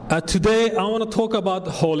Today I want to talk about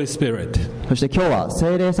the Holy Spirit. そして今日は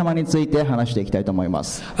聖霊様について話していきたいと思いま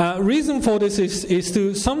す。Reason for this is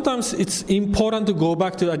to sometimes it's important to go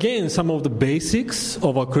back to again some of the basics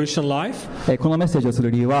of our Christian life. このメッセージをす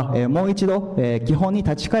る理由は、もう一度、基本に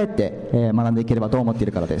立ち返って、学んでいければと思ってい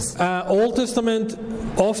るからです。Old Testament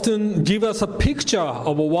often give us a picture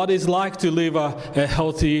of what it's like to live a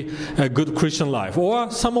healthy, good Christian life,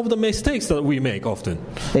 or some of the mistakes that we make often.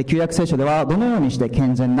 旧約聖書ではどのようにして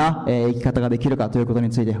健全な、生き方ができるかということに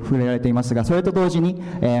ついて触れられていますが、それと同時に、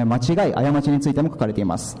間違い、過ちについても書かれてい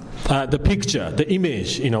ます。The picture, the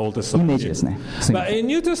image in Old Testament. イメージですね。But in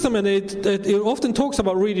New Testament, it often talks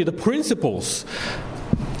about really the principles.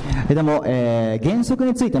 でも、原則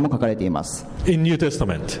についても書かれています。In New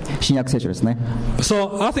Testament. 新約聖書ですね。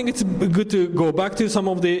So I think it's good to go back to some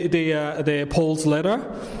of the Paul's letter.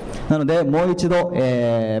 なのでもう一度、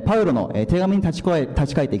パウロの手紙に立ち返っ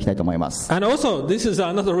ていきたいと思います。And also, this is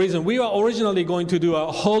another reason we were originally going to do a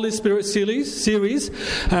Holy Spirit series,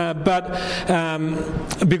 but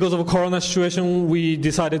because of Corona situation, we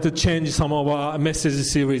decided to change some of our message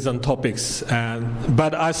series and topics.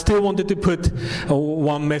 But I still wanted to put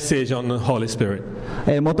one message on the Holy Spirit.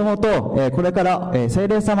 もともとこれから、聖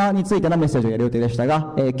霊様についてのメッセージをやる予定でした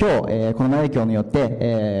が、今日、コロナ影響によっ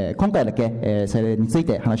て、今回だけ、聖霊につい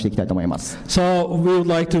て話していきたいと思います。So we would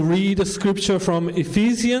like to read the scripture from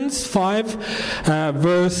Ephesians 5,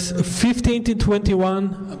 verse 15 to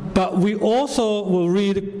 21, but we also will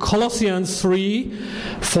read Colossians 3,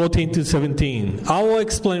 14 to 17. I will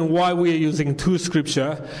explain why we are using two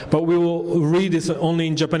scripture, but we will read this only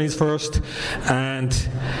in Japanese first and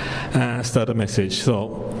start a message.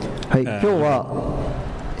 So, はい、今日は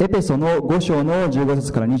エペソの5章の15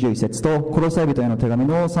節から21節とコロサイ人への手紙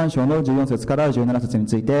の3章の14節から17節に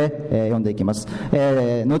ついて、読んでいきます。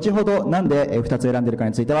後ほどなんで2つ選んでいるか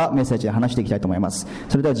についてはメッセージで話していきたいと思います。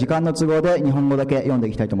それでは時間の都合で日本語だけ読んで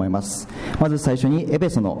いきたいと思います。まず最初にエペ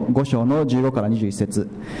ソの5章の15から21節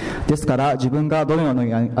ですから自分がどのよう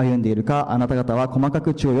に歩んでいるかあなた方は細か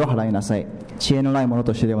く注意を払いなさい。知恵のないもの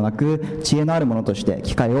としてではなく知恵のあるものとして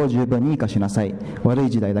機会を十分に生かしなさい。悪い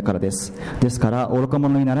時代だからです。ですから愚か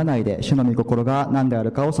者にならないで主の御心が何であ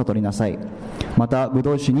るかを悟りなさい。またブ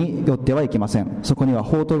ドウ酒に酔ってはいけません。そこには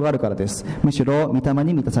法灯があるからです。むしろ御霊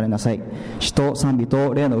に満たされなさい。詩と賛美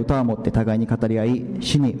と霊の歌をもって互いに語り合い、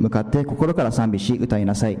主に向かって心から賛美し歌い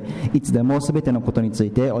なさい。いつでもすべてのことにつ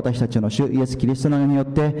いて私たちの主イエス・キリストの名によっ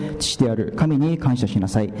て父である神に感謝しな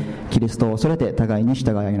さい。キリストを恐れて互いに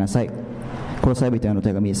従いなさい。コロサイ人への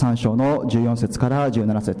手紙3章の14節から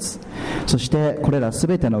17節そしてこれらす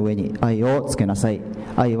べての上に愛をつけなさい。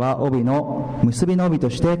愛は結びの帯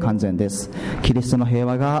として完全です。キリストの平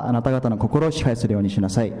和があなた方の心を支配するようにしな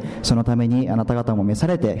さい。そのためにあなた方も召さ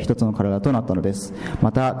れて一つの体となったのです。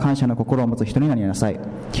また感謝の心を持つ人になりなさい。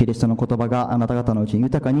キリストの言葉があなた方のうちに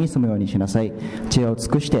豊かに住むようにしなさい。知恵を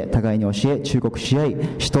尽くして互いに教え忠告し合い、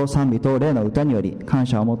詩と賛美と霊の歌により感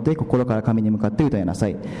謝を持って心から神に向かって歌いなさ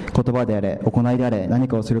い。言葉であれ行いであれ何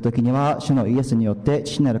かをするときには主のイエスによって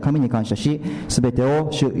父なる神に感謝し、すべてを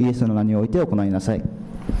主イエスの名において行いなさい。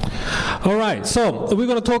Alright, so we're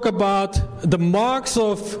going to talk about the marks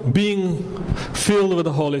of being filled with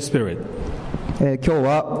the Holy Spirit. 今日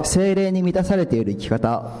は聖霊に満たされている生き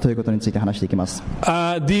方ということについて話していきます。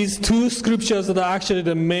These two scriptures that are actually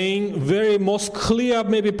the main, very most clear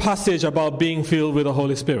maybe passage about being filled with the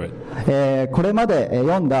Holy Spirit. これまで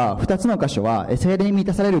読んだ2つの箇所は聖霊に満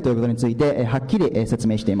たされるということについてはっきり説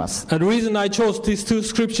明しています。The reason I chose these two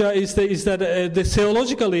scriptures is that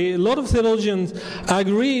theologically, a lot of theologians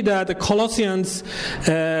agree that the Colossians,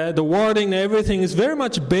 the wording and everything is very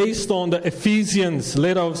much based on the Ephesians,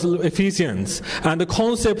 letter of Ephesians. And the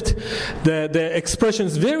concept, the expression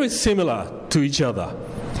is very similar to each other.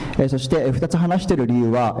 そして2つ話している理由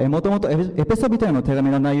はもともとエペソ人への手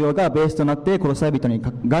紙の内容がベースとなってコロサイ人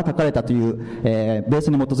が書かれたという、ベー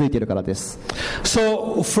スに基づいているからです。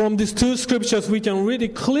So from these two scriptures we can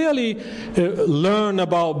really clearly learn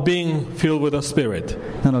about being filled with the Spirit.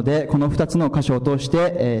 なのでこの2つの箇所を通し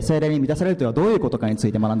て、聖霊に満たされるというのはどういうことかにつ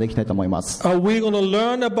いて学んでいきたいと思います。We're going to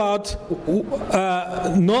learn about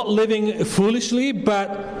not living foolishly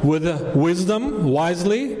but with wisdom,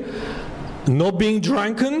 wisely.Not being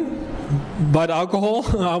drunken by alcohol.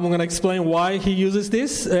 I'm going to explain why he uses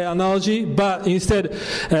this analogy, but instead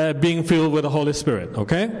being filled with the Holy Spirit.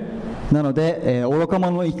 Okay? なので、愚か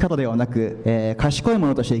者の生き方ではなく、賢い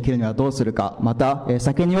者として生きるにはどうするか、また、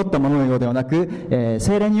酒に酔った者のようではなく、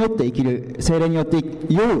聖霊によって聖霊によって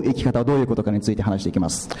酔う生き方はどういうことかについて話していきま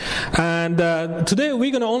す。And today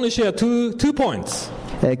we're going to only share two points.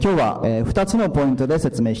 今日は2つのポイントで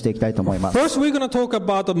説明していきたいと思います。 First, we're going to talk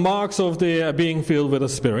about the marks of the being filled with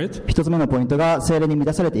the Spirit. 1つ目のポイントが聖霊に満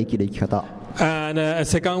たされて生きる生き方。 And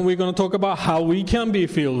second, we're going to talk about how we can be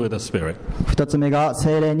filled with the Spirit. 2つ目が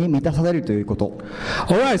聖霊に満たされるということ。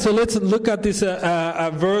 Alright, so let's look at this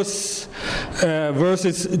verses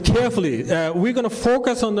carefully. We're going to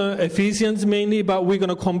focus on the Ephesians mainly, but we're going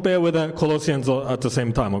to compare with the Colossians at the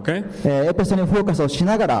same time, okay? エペソにフォーカスをし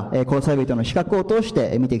ながらコロサイ人の比較を通し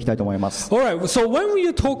て見ていきたいと思います。 Alright, so when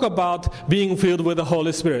we talk about being filled with the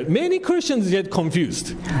Holy Spirit, many Christians get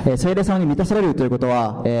confused. 聖霊様に満たされるということ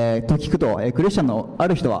は、と聞くとクリスチャンのあ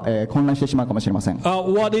る人は混乱してしまうかもしれません。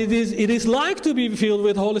 What it is like to be filled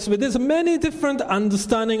with Holy Spirit. There's many different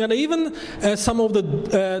understanding and even some of the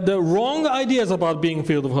wrong ideas about being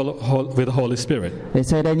filled with the Holy Spirit.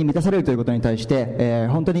 聖霊に満たされるということに対して、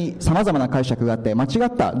本当に様々な解釈があって間違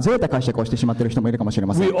ったずれた解釈をしてしまっている人もいるかもしれ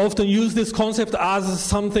ません。 We often use this concept as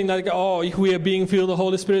something like, oh, if we are being filled with the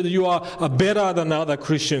Holy Spirit, you are better than other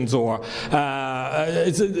Christians, or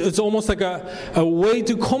it's almost like a way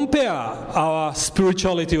to compare our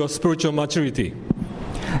spirituality or spiritual maturity.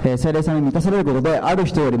 聖霊様に満たされることである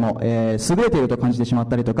人よりも、優れていると感じてしまっ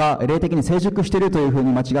たりとか霊的に成熟しているというふうに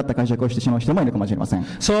間違った解釈をしてしまう人もいるかもしれません。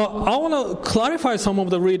 So I want to clarify some of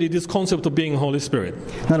this concept of being Holy Spirit.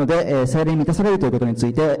 なので、聖霊に満たされるということにつ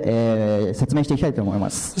いて、説明していきたいと思いま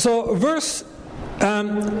す。 So verse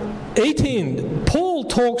 18, Paul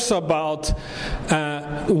talks about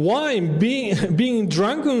wine, being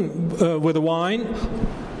drunken with wine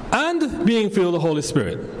and being filled with the Holy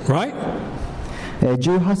Spirit, right?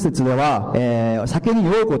 18節では、酒に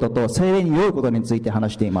酔うことと聖霊に酔うことについて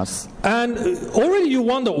話しています。 And already you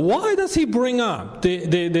wonder, why does he bring up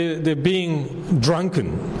the being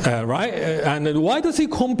drunken, right? And why does he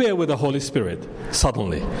compare with the Holy Spirit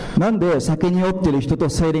suddenly? なんで酒に酔っている人と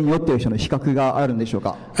聖霊に酔っている人の比較があるんでしょう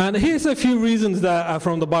か。 And here's a few reasons that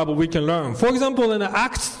from the Bible we can learn. For example, in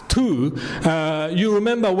Acts 2, you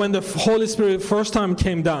remember when the Holy Spirit first time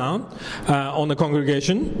came down on the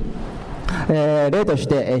congregation. 例とし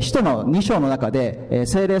て使徒の2章の中で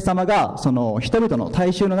聖霊様がその人々の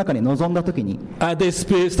大衆の中に臨んだときに they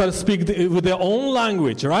started speaking with their own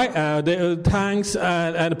language, right? Thanks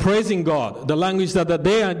and praising God, the language that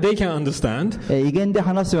they can understand. 異言で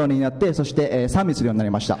話すようになってそして賛美するようになり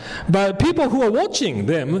ました。 But people who are watching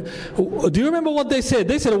them, do you remember what they said?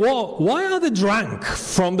 They said, well, why are they drunk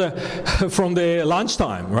from the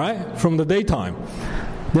lunchtime, right? From the daytime?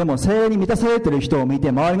 でも聖霊に満たされている人を見て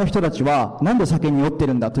周りの人たちはなんで酒に酔って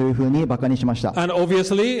るんだというふうにバカにしました。 And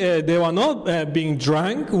obviously, they were not being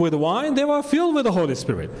drunk with wine, they were filled with the Holy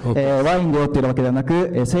Spirit. ワインで酔っているわけではな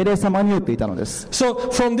く聖霊様に酔っていたのです。 So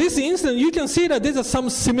from this instance, you can see that there's some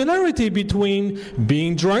similarity between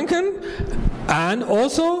being drunken and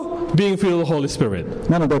also being filled with the Holy Spirit.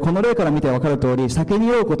 なのでこの例から見て分かる通り酒に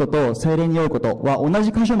酔うことと聖霊に酔うことは同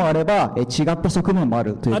じ箇所もあれば違った側面もあ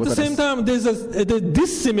るということです。 At the same time, there's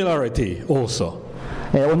this similarity also.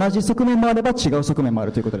 同じ側面もあれば違う側面もあ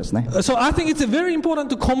るということですね。 So I think it's very important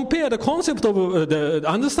to compare the concept of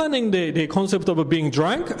understanding the concept of being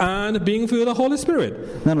drunk and being filled with the Holy Spirit.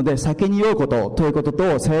 なので酒に酔うことということ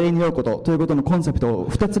と聖霊に酔うことということのコンセプトを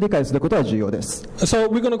2つ理解することは重要です。 So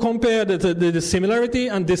we're going to compare the similarity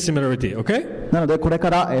and dissimilarity, okay? なのでこれか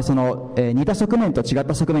らその似た側面と違っ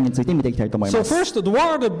た側面について見ていきたいと思いま So す。 first, the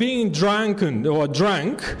word being drunken or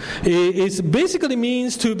drunk is basically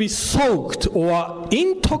means to be soaked or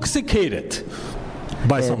intoxicated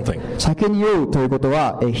by something. 酒に酔うということ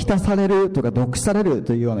は浸されるとか毒される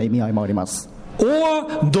というような意味合いもあります。 Or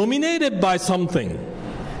dominated by something.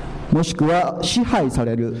 もしくは支配さ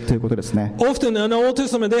れるということですね。 Often in the Old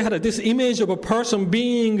Testament they had this image of a person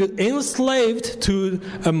being enslaved to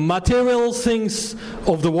material things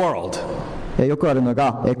of the world. よくあるの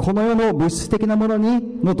がこの世の物質的なもの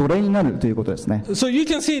の奴隷になるということですね。 So you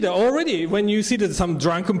can see that already when you see that some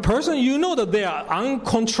drunken person, you know that they are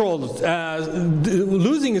uncontrolled,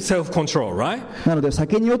 losing self-control, right? なので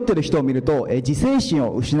酒に酔っている人を見ると自制心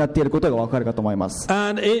を失っていることがわかるかと思います。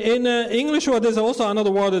 And in English word, there's also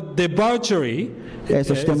another word, debauchery.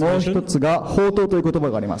 そしてもう一つが放蕩という言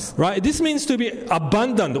葉があります。 Right? This means to be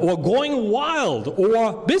abandoned or going wild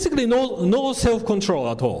or basically no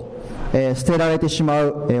self-control at all. 捨てられてしま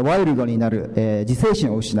う、ワイルドになる、自制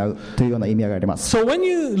心を失うというような意味があります。So when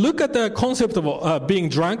you look at the concept of being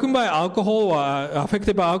drunken by alcohol or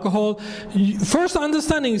affected by alcohol, first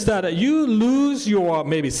understanding is that you lose your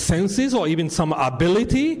maybe senses or even some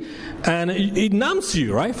ability, and it numbs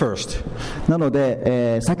you, right? First. なの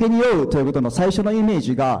で、酒に酔うということの最初のイメー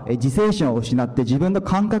ジが、自制心を失って自分の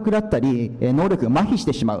感覚だったり、能力が麻痺し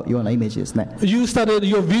てしまうようなイメージですね。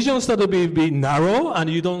Your vision started to be narrow,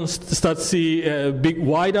 and you don't start to see big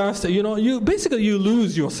wider. You basically you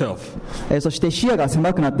lose yourself. そして視野が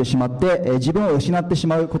狭くなってしまって、自分を失ってし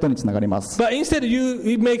まうことにつながります。But instead,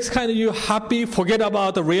 it makes kind of you happy, forget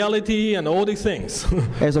about the reality and all these things.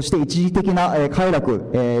 そして一時的な快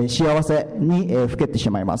楽、幸せにふけてし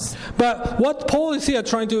まいます。But what Paul is here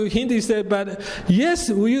trying to hint is that, but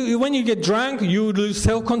yes, when you get drunk, you lose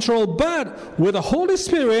self-control. But with the Holy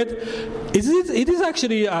Spirit, it is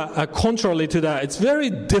actually a contrary to that. It's very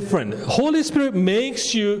different. Holy Spirit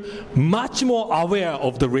makes you much more aware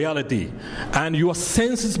of the reality, and your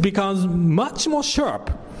senses becomes much more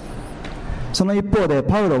sharp. その一方で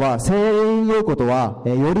パウロは聖霊に酔うことは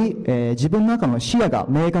より自分の中の視野が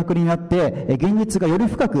明確になって現実がより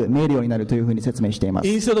深く見えるようになるというふうに説明しています。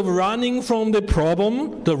 Instead of running from the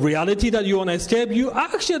problem, the reality that you want to escape, you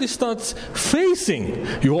actually start facing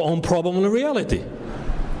your own problem and reality.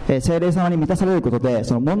 聖霊様に満たされることで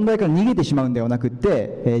その問題から逃げてしまうんではなくっ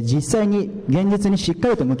て実際に現実にしっか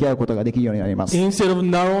りと向き合うことができるようになります。 Instead of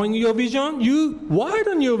narrowing your vision, you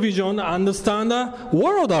widen your vision and understand the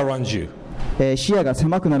world around you. 視野が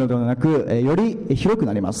狭くなるのではなくより広く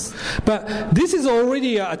なります。 But this is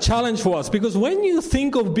already a challenge for us because when you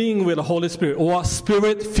think of being with the Holy Spirit or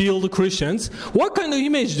Spirit-filled Christians, what kind of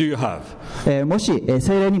image do you have? もし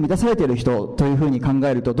聖霊に満たされている人というふうに考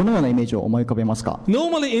えるとどのようなイメージを思い浮かべますか？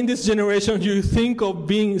 Normally in this generation you think of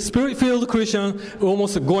being Spirit-filled Christian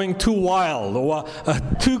almost going too wild or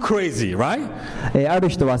too crazy, right? ある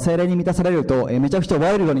人は聖霊に満たされるとめちゃくちゃ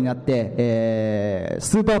ワイルドになって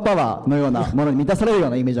スーパーパワーのようなものに満たされるよう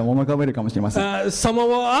なイメージを思い浮かべるかもしれません。Some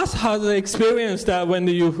of us has experienced that when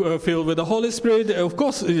you filled with the Holy Spirit, of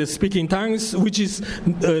course, speaking tongues, which is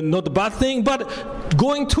not a bad thing, but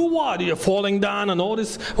going too wild, you're falling down and all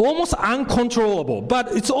this, almost uncontrollable.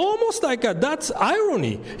 But it's almost like that's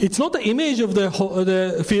irony. It's not the image of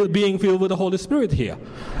being filled with the Holy Spirit here.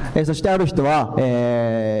 そしてある人は、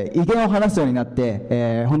威厳を話すようになっ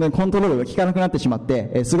て、本当にコントロールが効かなくなってしまっ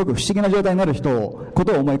て、すごく不思議な状態になるこ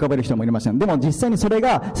とを思い浮かべる人もいません。でも実際にそれ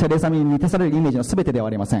が聖霊様に満たされるイメージの全てではあ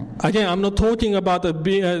りません。Again, I'm not talking about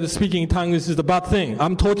speaking tongues is the bad thing.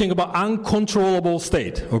 I'm talking about uncontrollable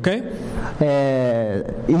state. Okay?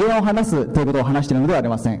 威厳を話すということを話しているのではあり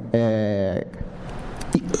ません。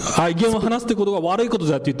威厳を話すということが悪いこと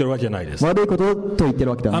だと言ってるわけじゃないです。悪いことと言って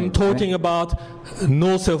るわけではないです、ね。I'm talking about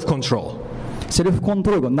no self-control. セルフコン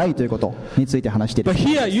トロールがないということについて話している。But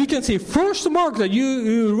here you can see first mark that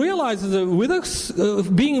you realize that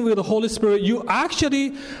being with the Holy Spirit, you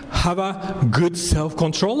actually have a good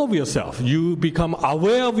self-control of yourself. You become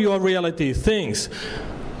aware of your reality, things.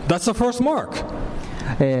 That's the first mark.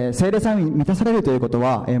 聖霊様に満たされるということ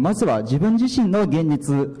は、まずは自分自身の現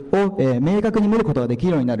実を、明確に見ることができ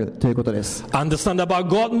るようになるということです。Understand about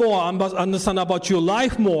God more, understand about your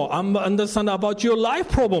life more, understand about your life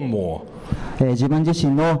problem more. 自分自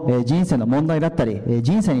身の人生の問題だったり、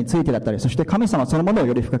人生についてだったり、そして神様そのものを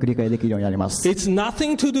より深く理解できるようになります。It's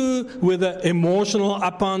nothing to do with the emotional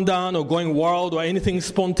up and down or going wild or anything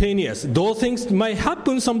spontaneous. Those things might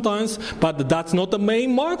happen sometimes, but that's not the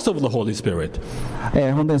main marks of the Holy Spirit.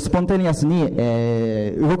 本当にスポンテニアスに、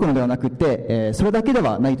動くのではなくて、それだけで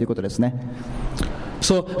はないということですね。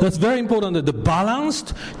So that's very important that the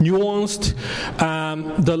balanced, nuanced,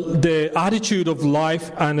 the attitude of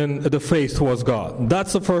life and then the faith towards God.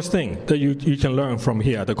 That's the first thing that you can learn from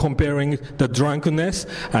here, the comparing the drunkenness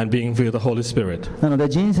and being filled with the Holy Spirit. なので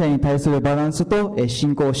人生に対するバランスと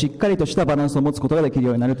信仰をしっかりとしたバランスを持つことができる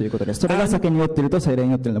ようになるということです。それが酒に酔っていると聖霊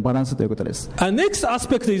に酔っているのバランスということです。And next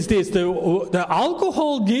aspect is this: the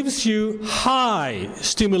alcohol gives you high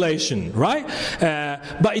stimulation, right?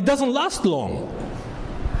 But it doesn't last long.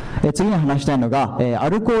 次に話したいのが、ア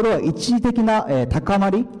ルコールは一時的な、高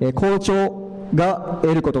まり、好調が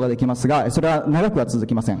得ることができますが、それは長くは続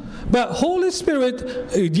きません。But Holy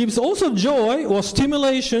Spirit gives also joy or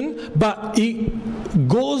stimulation, but it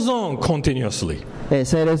goes on continuously.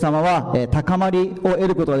 聖霊様は、高まりを得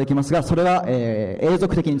ることができますが、それは、永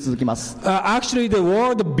続的に続きます。Actually, the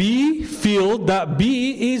word be filled, that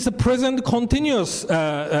be is a present continuous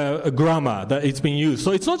grammar that it's been used.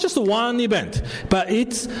 So it's not just one event, but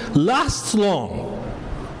it lasts long.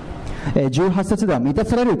 18節では満た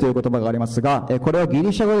されるという言葉がありますが、これはギ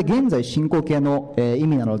リシャ語で現在進行形の意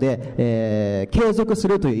味なので、継続す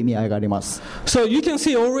るという意味合いがあります。So you can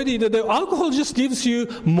see already that the alcohol just gives you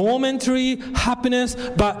momentary happiness,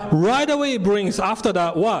 but right away it brings after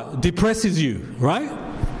that what? Depresses you, right?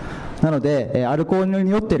 なので、アルコールに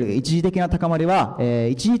よっている一時的な高まりは、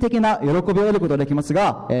一時的な喜びを得ることができます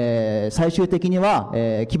が、最終的には、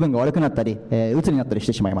気分が悪くなったり、鬱になったりし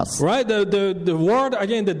てしまいます。Right? The word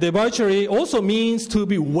again, the debauchery also means to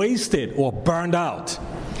be wasted or burned out.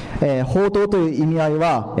 放蕩という意味合い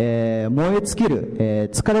は、燃え尽きる、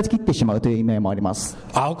疲れ切ってしまうという意味合いもあります。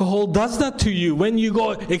Alcohol does that to you. When you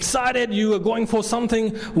go excited, you are going for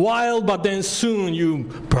something wild, but then soon you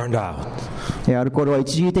burned out. アルコールは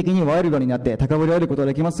一時的にワイルドになって高ぶりを得ることが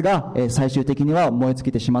できますが、最終的には燃え尽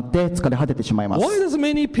きてしまって疲れ果ててしまいます。Why does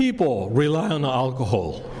many people rely on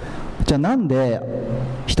alcohol? じゃあなんで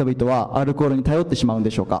人々はアルコールに頼ってしまうんで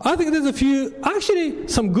しょうか。 I think there's a few, actually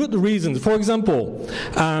some good reasons. For example,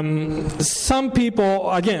 some people,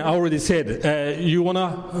 again, I already said, you want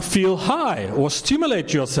to feel high or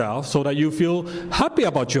stimulate yourself so that you feel happy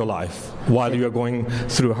about your life while you are going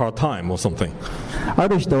through a hard time or something. あ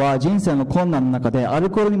る人は人生の困難の中でアル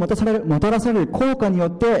コールにもたらされる効果によ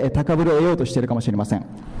って高ぶりを得ようとしているかもしれません。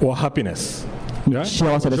 Or happiness.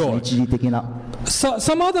 幸せですね、一時的な。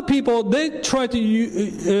Some other people, they try to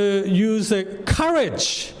use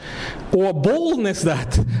courage or boldness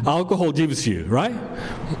that alcohol gives you, right?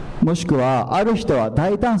 もしくはある人は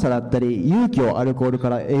大胆さだったり勇気をアルコールか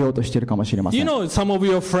ら得ようとしているかもしれません。 You know, some of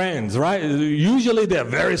your friends, right? Usually they're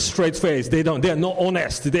very straight-faced. They're not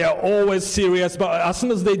honest. They are always serious. But as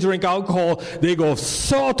soon as they drink alcohol, they go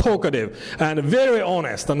so talkative and very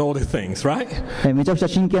honest and all these things, right? めちゃくちゃ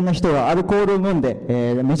真剣な人がアルコールを飲んで、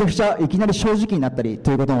めちゃくちゃいきなり正直になったり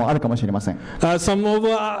ということもあるかもしれません。Some of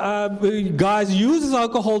guys use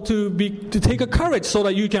alcohol to take a courage so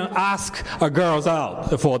that you can ask girls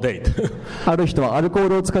out for a date. ある人はアルコー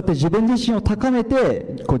ルを使って自分自身を高め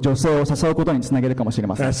て女性を誘うことにつなげるかもしれ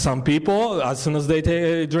ません。 Some people, as soon as they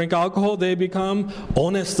drink alcohol, they become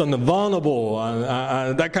honest and vulnerable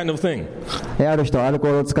and that kind of thing. ある人はアルコ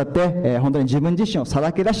ールを使って、本当に自分自身をさ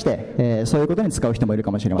らけ出して、そういうことに使う人もいる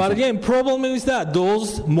かもしれません。 But again, problem is that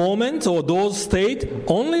those moments or those state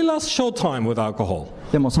only last short time with alcohol.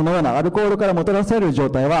 でもそのようなアルコールからもたらされる状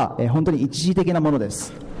態は、本当に一時的なもので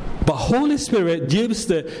す。 But Holy Spirit gives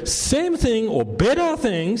the same thing or better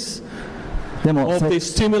things of the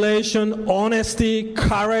stimulation, honesty,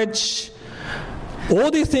 courage,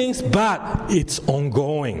 all these things, but it's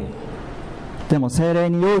ongoing. でも聖霊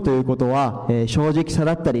に酔うということは、正直さ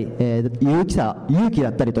だったり、勇気だ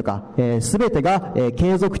ったりとか、すべてが、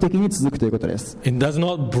継続的に続くということです。 It does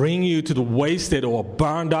not bring you to the wasted or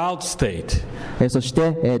burned out state. そし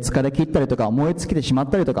て、疲れ切ったりとか燃え尽きてしまっ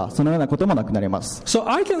たりとかそのようなこともなくなります。 So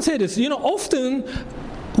I can say this, often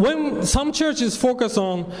when some churches focus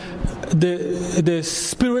on the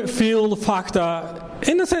spirit-filled factor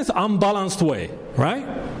in a sense unbalanced way, right?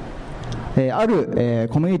 ある、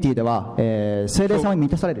コミュニティでは、聖霊様に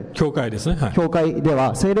満たされる教会ですね、はい、教会で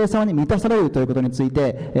は聖霊様に満たされるということについ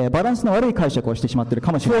て、バランスの悪い解釈をしてしまっている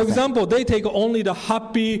かもしれません。 For example, they take only the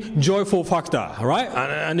happy, joyful factor, right?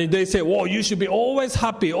 And they say, well, you should be always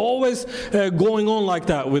happy, always going on like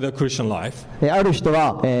that with a Christian life. ある人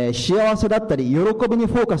は、幸せだったり喜びに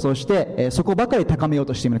フォーカスをして、そこばかり高めよう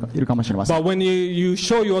としているかもしれません。 But when you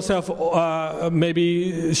show yourself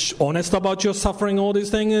maybe honest about your suffering, all these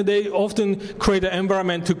things, they often create an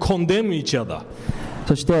environment to condemn each other.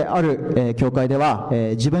 そしてある、教会では、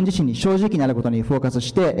自分自身に正直になることにフォーカス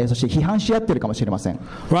して、そして批判し合っているかもしれません。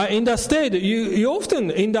 Right? In that state, you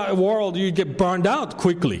often in that world you get burned out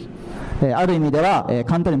quickly. ある意味では、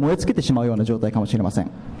簡単に燃え尽きてしまうような状態かもしれませ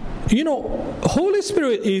ん。 Holy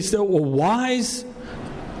Spirit is wise.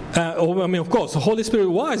 Of course, the Holy Spirit is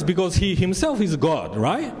wise because He Himself is God,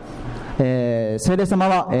 right? 聖霊様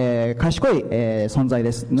は、賢い、存在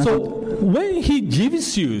です。 So when He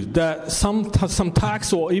gives you some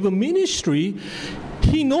task or even ministry,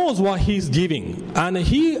 He knows what He's giving, and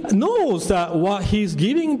He knows that what He's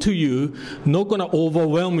giving to you not going to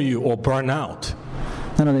overwhelm you or burn out.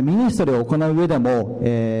 なのでミニストリーを行う上でも、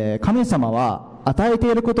神様は与え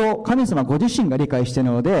ていることを神様ご自身が理解している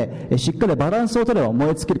ので、しっかりバランスを取れば燃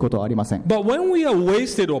え尽きることはありません。 But when we are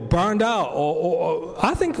wasted or burned out, or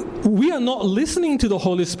I think we are not listening to the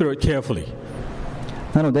Holy Spirit carefully.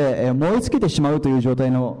 なので、燃え尽きてしまうという状態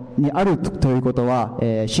のにあるということは、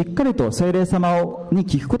しっかりと聖霊様に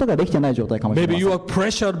聞くことができていない状態かもしれません。 Maybe you are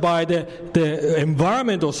pressured by the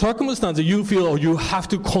environment or circumstances. You feel or you have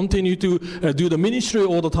to continue to do the ministry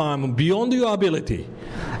all the time beyond your ability.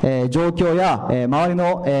 状況や、周り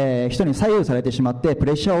の、人に左右されてしまってプ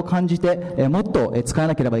レッシャーを感じて、もっと、使わ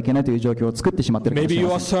なければいけないという状況を作ってしまっているかもし Maybe れ you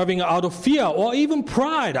ま are せん。 serving out of fear or even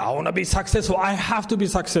pride. I want to be successful. I have to be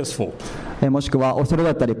successful. もしくは恐れ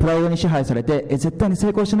だったりプライドに支配されて、絶対に成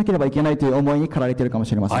功しなければいけないという思いに駆られているかも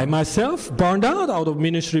しれません。 I myself burned out of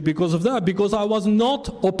ministry because of that, because I was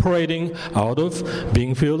not operating out of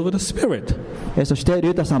being filled with the Spirit. そしてリ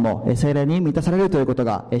ュウタさんも聖霊に満たされるということ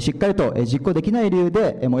がしっかりと実行できない理由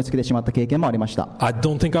で燃え尽きてしまった経験もありました。 I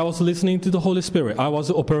don't think I was listening to the Holy Spirit. I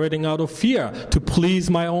was operating out of fear to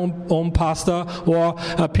please my own pastor or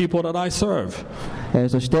people that I serve.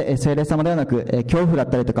 そして聖霊様ではなく恐怖だっ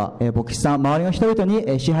たりとか牧師さん、周りの人々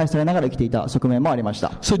に支配されながら生きていた側面もありまし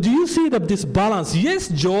た。 So do you see that this balance? Yes,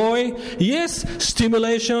 joy. Yes,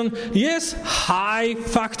 stimulation. Yes, high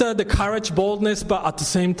factor, the courage, boldness, but at the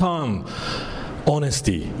same time,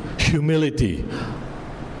 honesty, humility,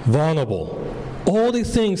 vulnerable. All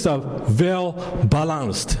these things are well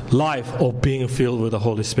balanced life of being filled with the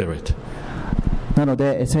Holy Spirit. なの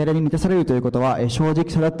で聖霊に満たされるということは正直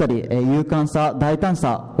さだったり勇敢さ、大胆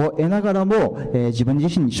さを得ながらも自分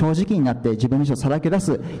自身に正直になって自分自身をさらけ出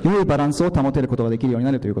す良いバランスを保てることができるように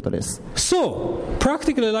なるということです。 So,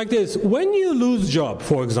 practically like this, when you lose job,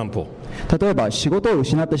 for example, 例えば仕事を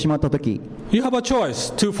失ってしまったとき、 you have a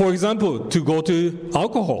choice to, for example, to go to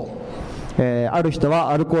alcohol. ある人は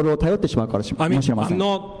アルコールを頼ってしまうかもし I れ mean, ませ I'm ん。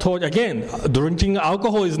 not told again, drinking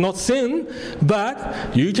alcohol is not sin, but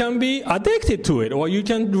you can be addicted to it or you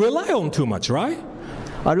can rely on too much, right?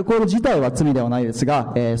 アルコール自体は罪ではないです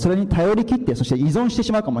が、それに頼り切ってそして依存して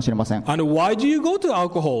しまうかもしれません。 And why do you go to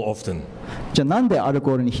alcohol often? じゃあなんでアル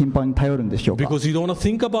コールに頻繁に頼るんでしょうか。 Because you don't want to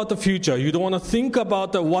think about the future, you don't want to think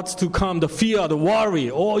about what's to come, the fear, the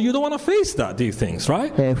worry, or you don't want to face that, these things,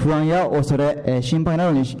 right? 不安や恐れ、心配な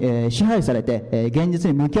どに、支配されて、現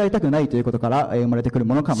実に向き合いたくないということから、生まれてくる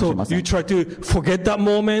ものかもしれ So ませ you ん。 try to forget that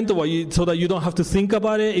moment or so that you don't have to think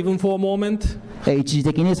about it even for a moment. 一時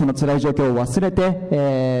的にその辛い状況を忘れ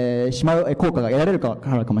て、しまう効果が得られるか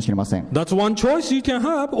らかもしれません。 That's one choice you can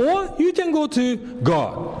have, or you can go to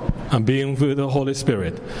God and being with the Holy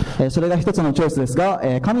Spirit, それが一つのチョイスですが、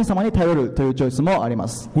神様に頼るというチョイスもありま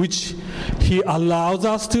す。 which He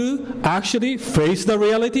allows us to actually face the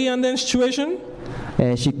reality and then situation.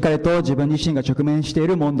 しっかりと自分自身が直面してい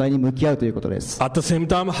る問題に向き合うということです。 At the same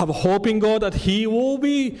time, have hope in God that He will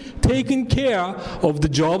be taking care of the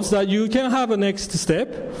jobs that you can have a next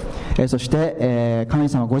step. そして、神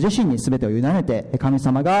様ご自身に全てを委ねて神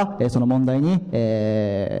様が、その問題に、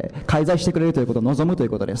介在してくれるということを望むという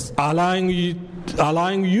ことです。 Allowing you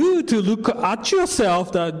to look at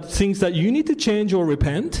yourself, that things that you need to change or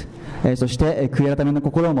repent. そして悔い改めの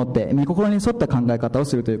心を持って御心に沿った考え方を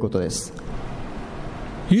するということです。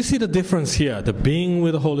 You see the difference here. The being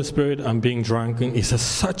with the Holy Spirit and being drunken is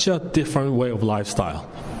such a different way of lifestyle.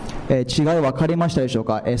 違い分かりましたでしょう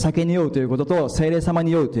か。酒に酔うということと聖霊様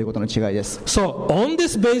に酔うということの違いです。 So, on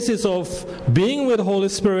this basis of being with the Holy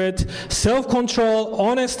Spirit, self-control,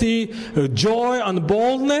 honesty, joy, and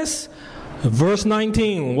boldness, verse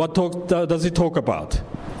 19, what does it talk about?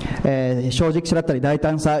 正直さだったり大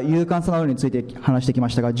胆さ、勇敢さなどについて話してきま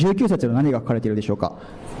したが、19節で何が書かれているでしょうか。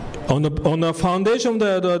On the foundation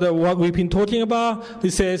of what we've been talking about,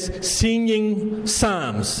 it says singing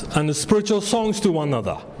psalms and spiritual songs to one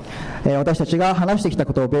another. 私たちが話してきた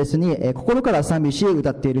ことをベースに、心から賛美し歌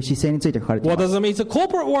っている姿勢について書かれています。 What does it mean? It's a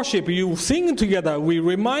corporate worship. You sing together. We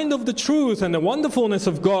remind of the truth and the wonderfulness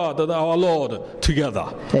of God, our Lord, together.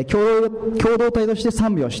 共同体として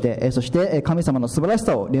賛美をして、そして神様の素晴らし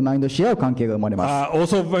さをリマインドし合う関係が生まれます。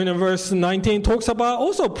Also, in verse 19 talks about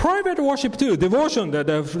also private worship too, devotion,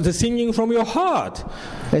 the singing from your heart.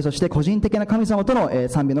 そして個人的な神様との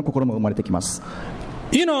賛美の心も生まれてきます。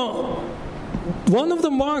 You know, one of the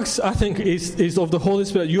marks, I think, is of the Holy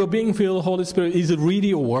Spirit. You are being filled with the Holy Spirit is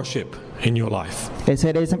really a worship in your life.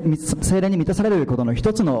 聖霊に満たされることの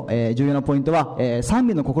一つの重要なポイントは賛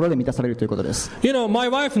美の心で満たされるということです。 You know, my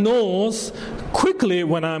wife knows quickly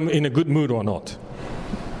when I'm in a good mood or not.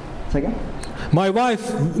 My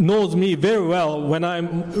wife knows me very well when I'm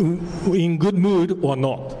in good mood or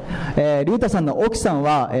not. リュウタさんの奥さん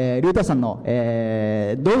は、リュウタさんの、どうい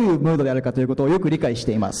うムードであるかということをよく理解し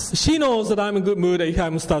ています。 She knows that I'm in good mood if I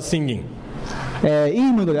start singing. いい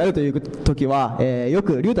ムードであるという時は、よ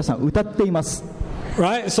くリュウタさん歌っています。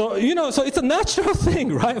Right? So, so it's a natural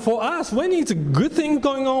thing, right? For us, when it's a good thing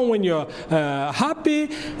going on, when you're happy,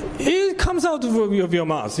 it comes out of your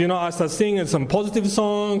mouth. I start singing some positive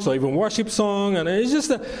songs or even worship song, and it's just,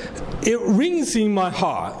 it rings in my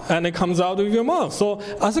heart, and it comes out of your mouth. So,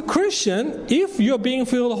 as a Christian, if you're being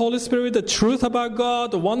filled with the Holy Spirit, the truth about God,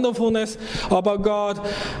 the wonderfulness about God,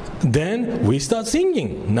 then we start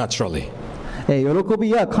singing naturally. 喜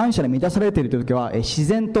びや感謝に満たされているときは自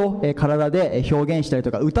然と体で表現したり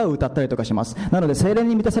とか歌を歌ったりとかします。なので聖霊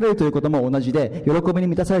に満たされるということも同じで、喜びに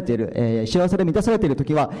満たされている、幸せで満たされていると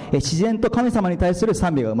きは自然と神様に対する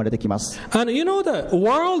賛美が生まれてきます。And the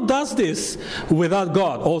world does this without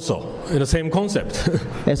God also, in the same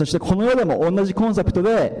concept. そしてこの世でも同じコンセプト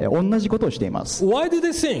で同じことをしています。Why do they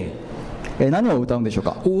sing? 何を歌うんでしょう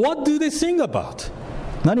か。 What do they sing about?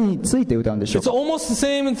 何について歌うんでしょう It's か。 almost the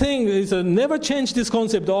same thing. It's never change this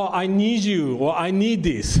concept. Oh, I need you, or I need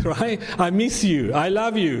this, right? I miss you, I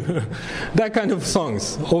love you. That kind of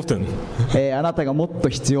songs often. あなたがもっと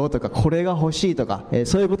必要とかこれが欲しいとか、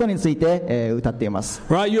そういうことについて、歌っています。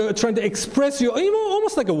 Right? You're trying to express your,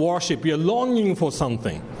 almost like a worship. You're longing for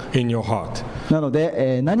something in your heart. なの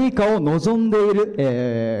で、何かを望んでい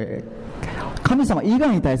る、神様以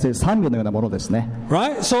外に対する賛美のようなものですね。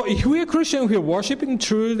 Right? So if we are Christian, we are worshiping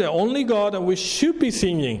true, the only God, and we should be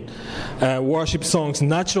singing worship songs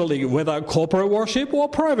naturally, whether corporate worship or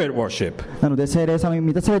private worship. なので聖霊様に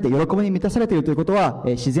満たされて喜びに満たされているということは、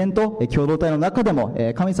自然と共同体の中でも、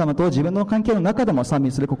神様と自分の関係の中でも賛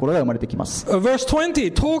美する心が生まれてきます。Verse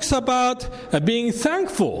 20 talks about being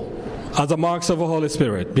thankful as the marks of the Holy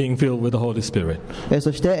Spirit, being filled with the Holy Spirit.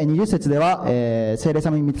 そして20節では、聖霊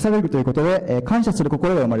様に満たされるということで、感謝する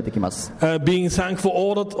心が生まれてきます。Being thankful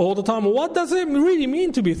all the time. What does it really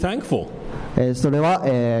mean to be thankful? それは、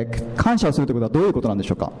感謝をするということはどういうことなんで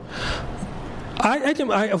しょうか。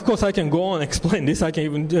Of course, I can go on and explain this. I can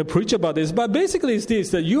even preach about this. But basically, it's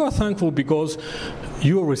this, that you are thankful because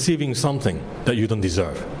you are receiving something that you don't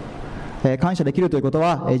deserve. 感謝できるということ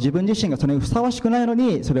は、自分自身がそれにふさわしくないの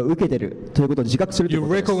にそれを受けているということを自覚するとい You うこ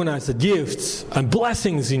とです。 recognize the gifts and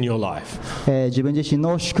blessings in your life. 自分自身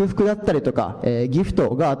の祝福だったりとか、ギフ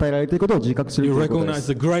トが与えられていることを自覚する You ということで recognize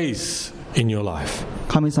す。 the grace in your life.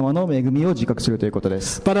 神様の恵みを自覚するということで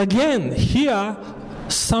す。 But again, here,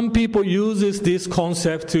 some people uses this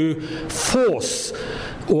concept to force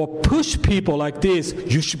or push people like this.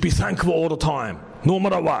 You should be thankful all the time, no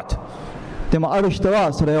matter what. でもある人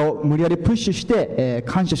はそれを無理やりプッシュして、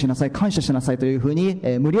感謝しなさい感謝しなさいというふうに、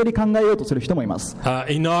無理やり考えようとする人もいます。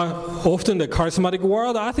In our often the charismatic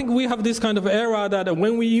world, I think we have this kind of era that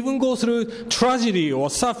when we even go through tragedy or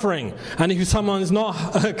suffering, and if someone is not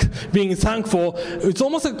being thankful, it's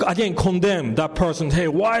almost like, again condemn that person. Hey,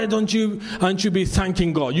 why aren't you be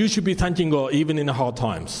thanking God? You should be thanking God even in the hard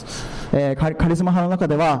times. カリスマ派の中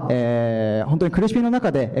では、本当に苦しみの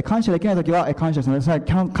中で感謝できないときは感謝しなさい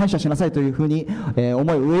感謝しなさいというふうに、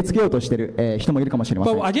思いを植え付けようとしている、人もいるかもしれま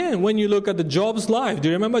せん。 But again, when you look at the Job's life, do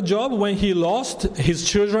you remember Job when he lost his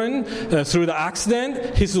children through the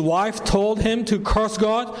accident? His wife told him to curse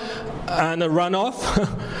God and run off.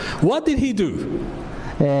 What did he do?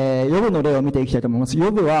 ヨブの例を見ていきたいと思います。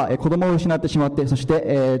ヨブは子供を失ってしまって、そし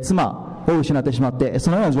て、妻を失ってしまって、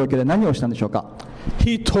そのような状況で何をしたんでしょうか。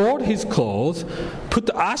 He tore his clothes, put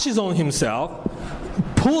the ashes on himself,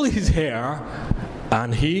 pulled his hair,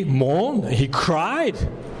 and he mourned, he cried.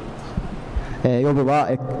 ヨブは、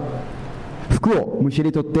服をむし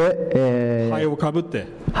り取って、灰をかぶって、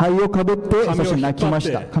灰をかぶって、そして泣きま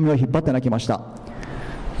した。髪髪を引っ張って泣きました。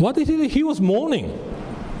 What did he do? He was mourning.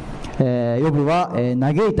 ヨブは、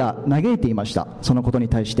嘆いていました。そのことに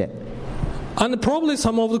対して。 And probably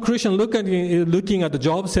some of the Christians looking at the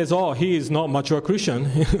Job says, oh, he is not mature Christian,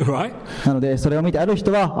 right? なのでそれを見てある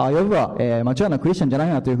人は、ヨブは、マチュアなクリスチャンじゃない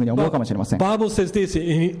なというふうに思うかもしれません。 Bible says this,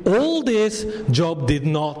 in all this, Job did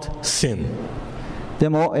not sin. で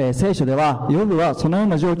も、聖書ではヨブはそのよう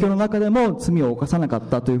な状況の中でも罪を犯さなかっ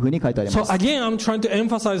たというふうに書いてありま So す。 again, I'm trying to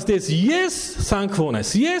emphasize this. Yes,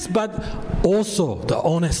 thankfulness. Yes, but also the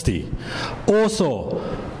honesty. Also,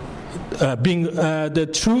 being the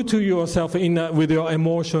true to yourself with your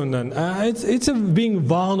emotion. And it's being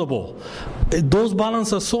vulnerable. Those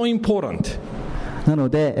balances are so important. なの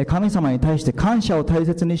で神様に対して感謝を大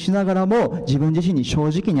切にしながらも自分自身に正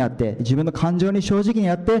直にあって自分の感情に正直に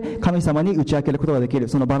あって神様に打ち明けることができる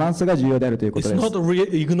そのバランスが重要であるということ It's です。 not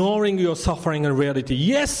ignoring your suffering and reality.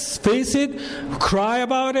 Yes, face it, cry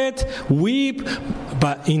about it, weep,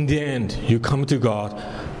 but in the end, you come to God,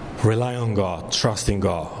 rely on God, trust in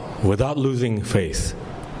God, without losing faith.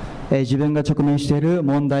 自分が直面している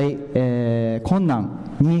問題、困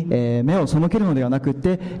難に、目を背けるのではなく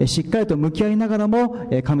て、しっかりと向き合いながらも、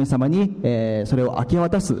神様に、それを明け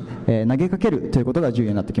渡す、投げかけるということが重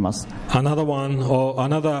要になってきます。Another one, or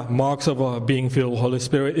another marks of being filled with the Holy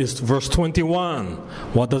Spirit is verse 21.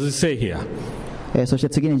 What does it say here? そして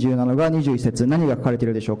次に重要なのが21節、何が書かれてい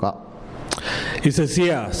るでしょうか。It says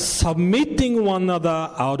here, submitting one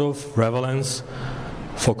another out of reverence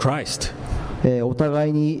for Christ. お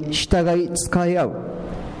互いに従い使い合う。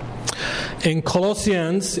In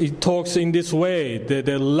Colossians, it talks in this way, that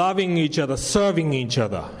they're loving each other, serving each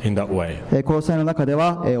other in that way. コロサイの中で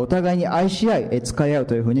は、お互いに愛し合い、使い合う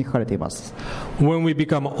というふうに書かれています。When we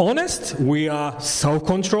become honest, we are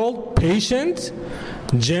self-controlled, patient,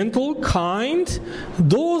 gentle, kind.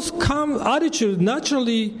 Those attitudes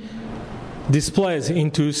naturally displays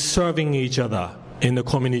into serving each other in the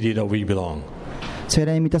community that we belong. 聖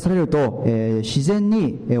霊に満たされると、自然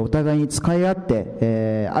に、お互いに使い合っ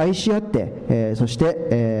て、愛し合って、そし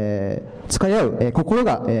て、使い合う、心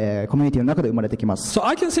が、コミュニティの中で生まれてきます。So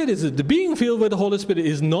I can say this, the being filled with the Holy Spirit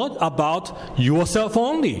is not about yourself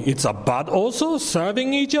only. It's about also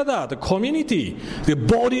serving each other, the community, the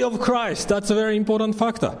body of Christ. That's a very important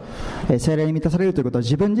factor. 聖霊に満たされるということは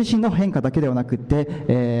自分自身の変化だけではなく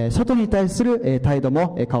て、外に対する、態度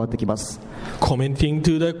も、変わってきます。Commenting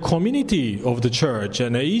to the community of the church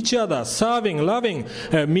and each other, serving, loving,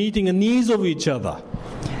 meeting the needs of each other.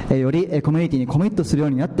 よりコミュニティにコミットするよう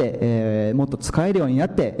になって、もっと使えるようになっ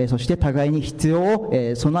て、そして互いに必要を、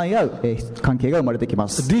備え合う、関係が生まれてきま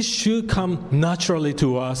す。This should come naturally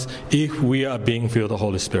to us if we are being filled with the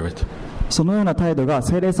Holy Spirit. そのような態度が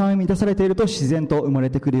聖霊様に満たされていると自然と生まれ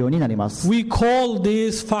てくるようになります。We call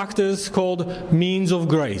these factors called means of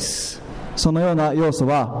grace. そのような要素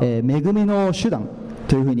は、恵みの手段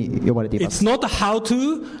というふうに呼ばれています。It's not how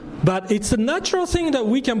to, but it's a natural thing that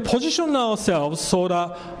we can position ourselves so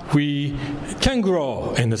that we can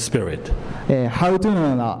grow in the Spirit. How to の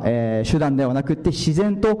ような、手段ではなくて自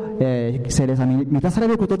然と、聖霊様に満たされ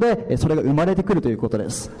ることで、それが生まれてくるということで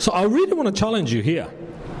す。So I really want to challenge you here.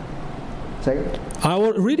 I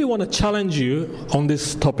really want to challenge you on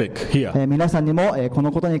this topic here. 皆さんにも、こ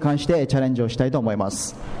のことに関してチャレンジをしたいと思いま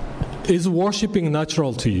す。Is worshiping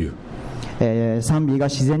natural to you? 賛美が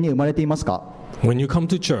自然に生まれていますか？ When you come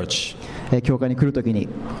to church, 教会に来るときに、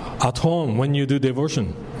at home, when you do devotion,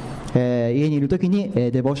 家にいるときに、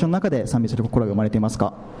デボーションの中で賛美する心が生まれています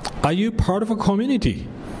か？ Are you part of a community?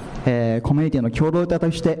 コミュニティの共同体と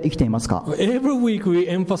して生きていますか？ Every week we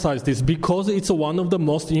emphasize this because it's one of the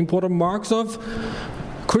most important marks of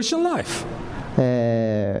Christian life.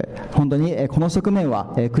 本当にこの側面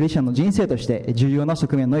はクリスチャンの人生として重要な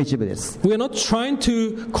側面の一部です。We are not trying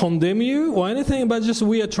to condemn you or anything, but just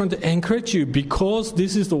we are trying to encourage you because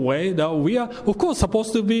this is the way that we are, of course,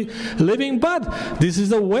 supposed to be living, but this is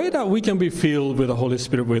the way that we can be filled with the Holy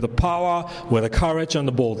Spirit, with the power, with the courage and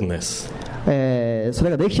the boldness. それ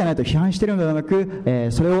ができてないと批判しているのではなく、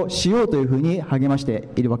それをしようというふうに励まして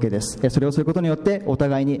いるわけです。それをすることによってお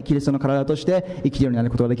互いにキリストの体として生きるようになる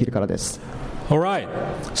ことができるからです。Alright,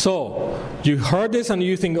 so you heard this and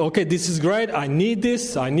you think, okay, this is great, I need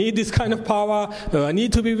this kind of power, I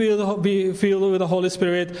need to be filled with the Holy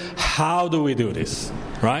Spirit. How do we do this?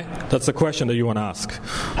 Right? That's the question that you want to ask.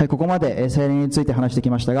 はい、ここまで聖霊について話してき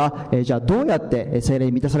ましたが、じゃあどうやって聖霊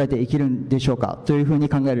に満たされて生きるんでしょうかというふうに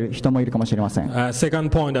考える人もいるかもしれません。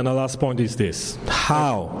Second point and the last point is this.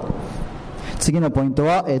 How? 次のポイント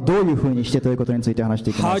はどういうふうにしてということについて話し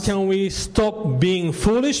ていきま How す。 can we stop being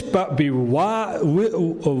foolish but be wise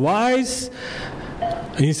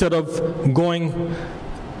instead of going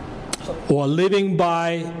or living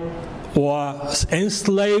by or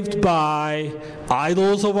enslaved by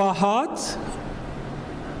idols of our hearts,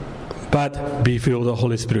 but be filled with the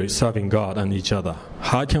Holy Spirit, serving God and each other.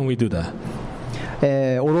 How can we do that?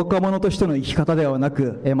 愚か者としての生き方ではな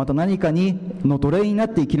く、また何かにの奴隷になっ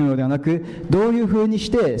て生きるのではなく、どういうふうに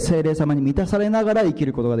して聖霊様に満たされながら生き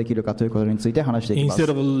ることができるかということについて話していきます。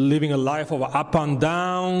 Instead of living a life of up and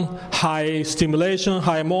down, high stimulation,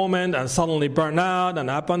 high moment, and suddenly burn out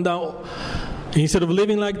and up and down, instead of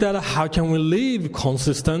living like that, how can we live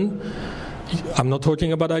consistent? I'm not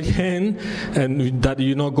talking about again and that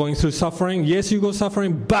you're not going through suffering. Yes, you go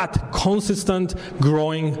suffering, but consistent,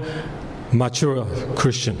 growing, mature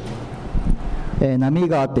Christian. 波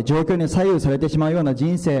があって状況に左右されてしまうような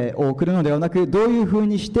人生を送るのではなく、どういうふう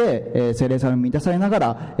にして聖霊様に満たされなが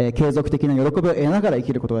ら継続的な喜びを得ながら生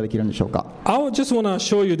きることができるんでしょうか。 I just want to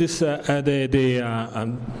show you this. I would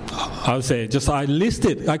say just I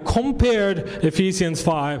compared Ephesians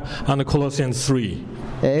 5 and Colossians 3.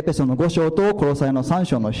 エペソの5章とコロサイの3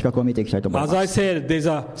章の比較を見ていきたいと思います。 As I said, there's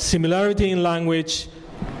a similarity in language.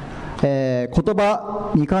 言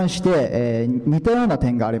葉に関して、似たような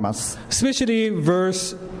点があります。 Especially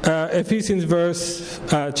Ephesians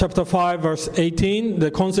chapter 5 verse 18, the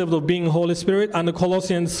concept of being Holy Spirit, and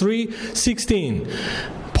Colossians 3:16.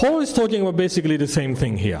 Paul is talking about basically the same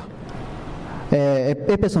thing here. エ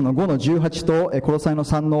ペソの5の18とコロサイの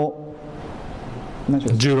3の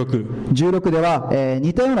16では、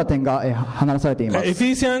似たような点が、話されています。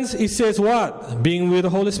 Ephesians it says what? Being with the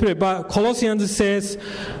Holy Spirit. But Colossians says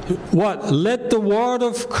what? Let the word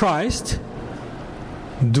of Christ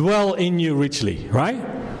dwell in you richly, right?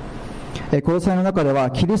 コロサイの中で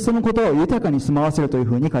はキリストのことを豊かに住まわせるという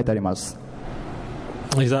ふうに書いてあります。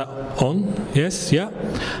 Is that on? Yes, yeah.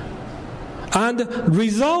 And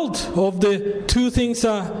result of the two things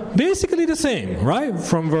are basically the same, right?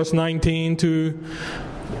 From verse 19 to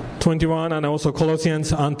 21, and also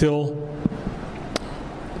Colossians until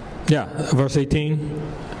verse 18.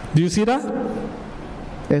 Do you see that?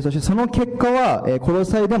 そしてその結果は、コロ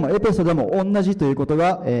サイでもエペソでも同じということ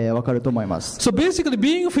が、分かると思います。 So basically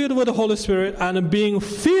being filled with the Holy Spirit and being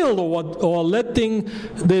filled or letting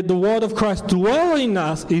the word of Christ dwell in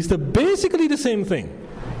us is basically the same thing.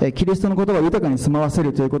 キリストのことを豊かに住まわせ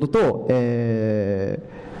るということと、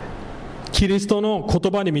キリストの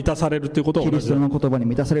言葉に満たされるということは同じ。キリストの言葉に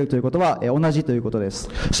満たされるということは、同じということです。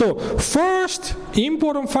 So first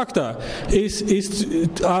important factor is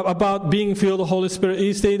about being filled with the Holy Spirit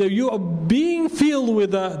is that you are being filled with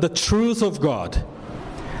the truth of God.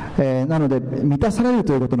 なので満たされる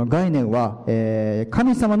ということの概念は、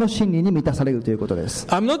神様の真理に満たされるということです。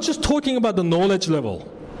 I'm not just talking about the knowledge level.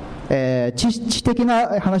 知的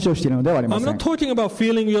な話をしているのではありません。 I'm not talking about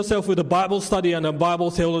filling yourself with a Bible study and a Bible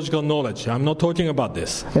theological knowledge. I'm not talking about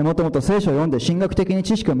this. もっともっと聖書を読んで神学的に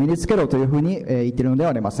知識を身につけろというふうに、言っているので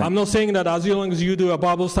はありません。 I'm not saying that as long as you do a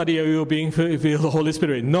Bible study you're being filled with the Holy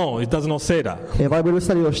Spirit. No, it does not say that. バイブルス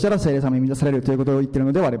タディをしたら聖霊様に満たされるということを言っている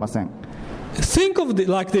のではありません。 Think of it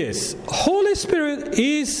like this. Holy Spirit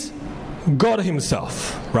is God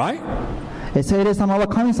Himself, right? 聖霊様は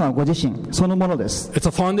神様ご自身そのものです。 It's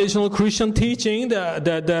a foundational Christian teaching,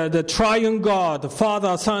 the triune God, the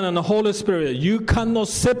Father, Son, and the Holy Spirit. You cannot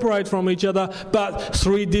separate from each other, but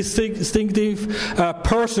three distinctive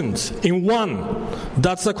persons in one.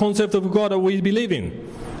 That's the concept of God that we believe in.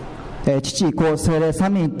 父、子、聖霊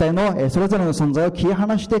三位一体のそれぞれの存在を切り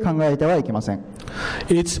離して考えてはいけません。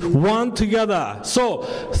 It's one together. So,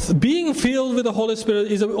 being filled with the Holy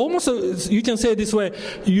Spirit is almost, you can say it this way,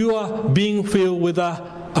 you are being filled with a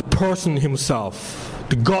person himself,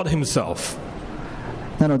 the God himself.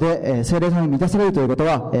 なので、聖霊様に満たされるということ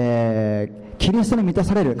は、キリストに満た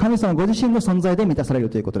される、神様ご自身の存在で満たされる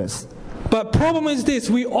ということです。 But problem is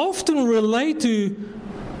this, we often relate to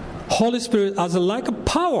Holy Spirit as like a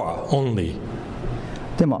power only.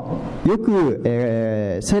 でもよく、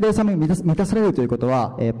聖霊様に満たされるということ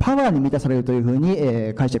は、パワーに満たされるというふう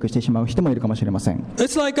に、解釈してしまう人もいるかもしれません。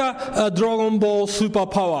 It's like a Dragon Ball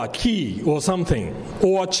superpower key or something,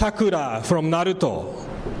 or a chakra from Naruto.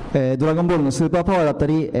 ドラゴンボールのスーパーパワーだった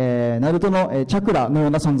り、ナルトの、チャクラのよ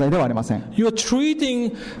うな存在ではありません。 You're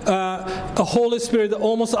treating a Holy Spirit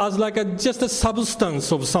almost as like just a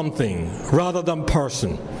substance of something rather than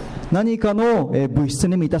person. 何かの、物質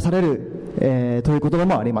に満たされる、という言葉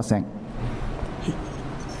もありません。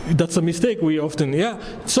 That's a mistake we often, yeah.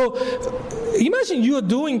 So imagine you are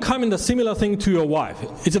doing kind of a similar thing to your wife.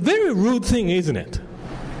 It's a very rude thing, isn't it?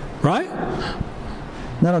 Right?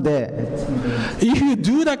 なので If you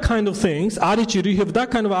do that kind of things, attitude, you have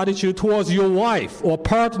that kind of attitude towards your wife or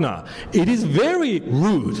partner, it is very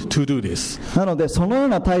rude to do this. なのでそのよう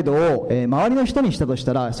な態度を、周りの人にしたとし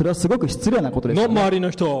たらそれはすごく失礼なことですよ Not ね。周り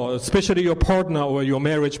の人, especially your partner or your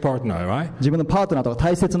marriage partner, right? 自分のパートナーとか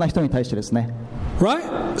大切な人に対してですね。 Right?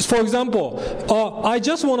 For example, I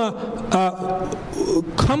just want to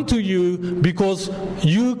come to you because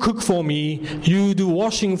you cook for me, you do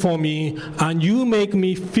washing for me, and you make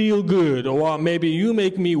me feel good, or maybe you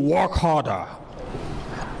make me work harder.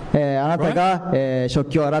 あなたが、食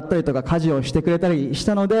器を洗ったりとか家事をしてくれたりし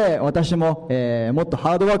たので私も、もっと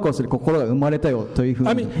ハードワークをする心が生まれたよというふうに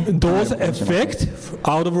I mean, those effects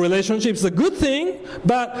out of relationships are a good thing,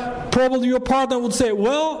 but probably your partner would say,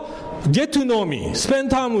 well, get to know me, spend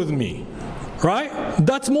time with me. Right?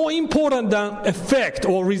 That's more important than effect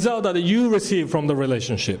or result that you receive from the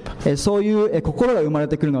relationship. そういう、心が生まれ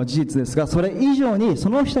てくるのは事実ですがそれ以上にそ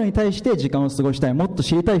の人に対して時間を過ごしたいもっと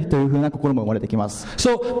知りたいというふうな心も生まれてきます。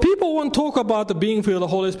 So people people want to talk about the being filled with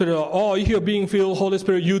the Holy Spirit. Oh, if you're being filled with the Holy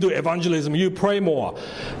Spirit, you do evangelism, you pray more.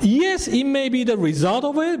 Yes, it may be the result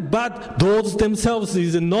of it, but those themselves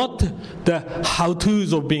is not the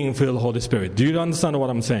how-tos of being filled with the Holy Spirit. Do you understand what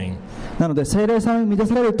I'm saying? なので聖霊さんに満た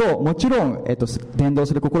されるともちろん、伝道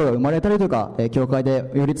する心が生まれたりとか、教会で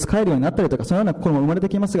より使えるようになったりとか、そのような心も生まれて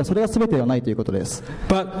きますが、それが全てではないということです。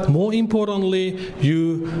But more importantly,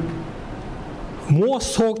 you more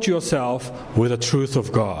soak yourself with the truth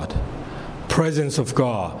of God, presence of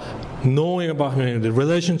God, knowing about Him, the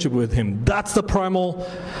relationship with Him. That's the primal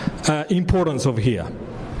importance of here.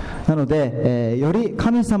 なので、より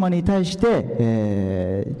神様に対し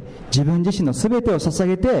て、自分自身の全てを捧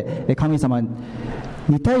げて神様に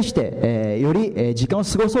対して、より、時間を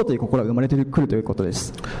過ごそうという心が生まれてくるということで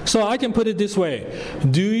す。So I can put it this way.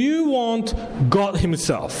 Do you want God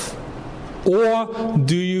Himself? Or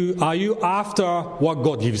are you after what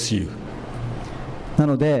God gives you? な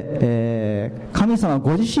ので、神様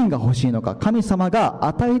ご自身が欲しいのか、神様が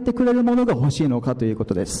与えてくれるものが欲しいのかというこ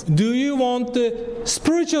とです。Do you want the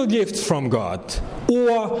spiritual gifts from God?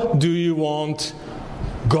 Or do you want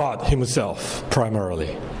God Himself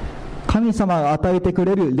primarily? 神様が与えてく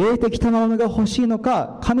れる霊的なものが欲しいの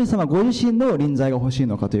か、神様ご自身の臨在が欲しい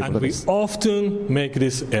のかということです。And we often make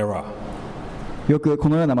this error. よくこ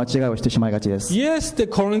のような間違いをしてしまいがちです。Yes, the 1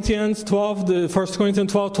 Corinthians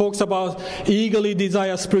 12 talks about eagerly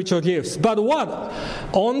desire spiritual gifts. But what?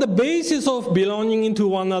 On the basis of belonging into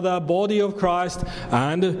one another, body of Christ,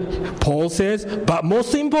 and Paul says, but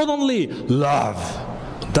most importantly,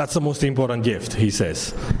 love.That's the most important gift, he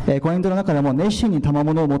says. コリントの中でも熱心に賜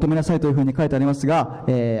物を求めなさいというふうに書いてありますが、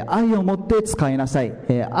愛を持って使いなさい、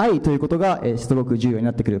愛ということが、すごく重要に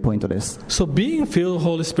なってくるポイントです。So being filled with the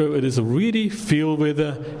Holy Spirit is really filled with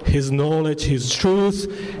His knowledge, His truth,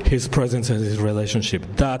 His presence, and His relationship.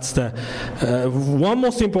 That's the one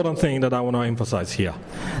most important thing that I want to emphasize here.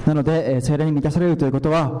 なので、聖霊に満たされるということ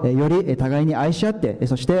は、より互いに愛し合って、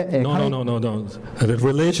そして、No. The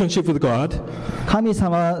relationship with God. 神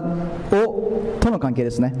様との関係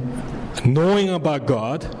ですね。Knowing about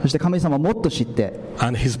God, そして神様をもっと知って、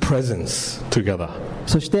and His presence together.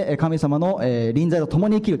 そして神様の臨在と共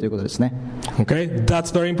に生きるということですね。Okay,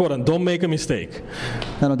 that's very important. Don't make a mistake.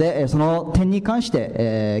 なので、その点に関し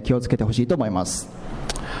て、気をつけてほしいと思います。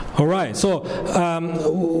All right. So,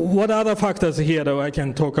 what other factors here that I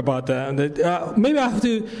can talk about? Maybe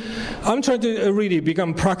I'm trying to really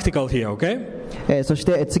become practical here. Okay. そし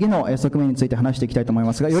て次の側面について話していきたいと思い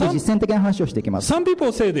ますが、より実践的な話をしていきます。Some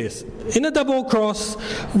people say this. In the double cross,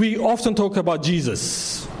 we often talk about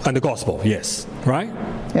Jesus and the gospel. Yes, right?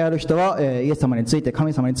 ある人は、イエス様について、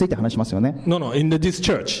神様について話しますよね。No, in this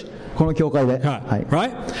church. この教会で。はい。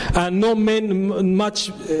Right? And not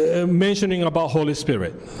much mentioning about Holy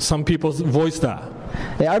Spirit. Some people voice that.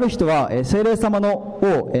 ある人は聖霊様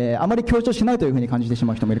をあまり強調しないというふうに感じてし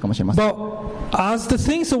まう人もいるかもしれません。But as the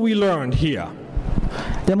things that we learned here,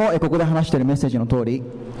 でもここで話しているメッセージの通り、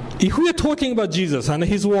if we are talking about Jesus and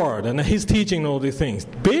His Word and His teaching and all these things,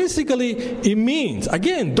 basically it means,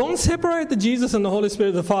 again, don't separate the Jesus and the Holy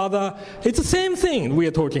Spirit, the Father. It's the same thing we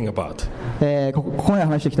are talking about. ここで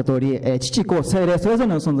話してきた通り、父子聖霊それぞれ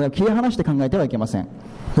の存在を切り離して考えてはいけません。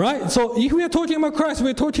Right? So if we are talking about Christ,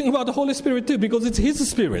 we are talking about the Holy Spirit too, because it's His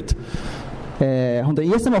Spirit. 本当に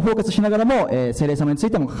イエス様をフォーカスしながらも、聖霊様につ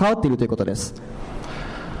いても関わっているということです。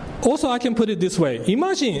Also, I can put it this way.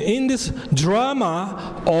 Imagine in this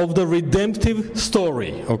drama of the redemptive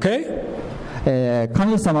story, okay?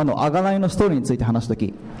 神様の贖いのストーリーについて話すと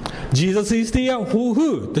き、Jesus is the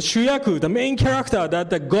who? The 主役, the main character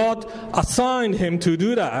that God assigned him to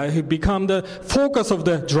do that. He become the focus of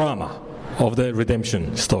the drama of the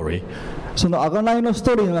redemption story. その贖いのス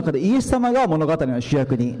トーリーの中でイエス様が物語の主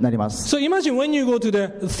役になります。So imagine when you go to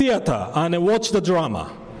the theater and watch the drama.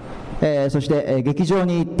 そして、劇場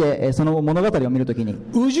に行って、その物語を見るときに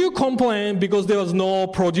Would you complain because there was no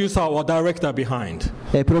producer or director behind?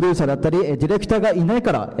 プロデューサーだったりディレクターがいない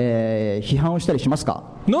から、批判をしたりしますか？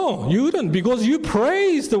 No, you wouldn't, because you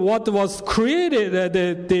praised what was created,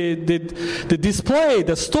 the display,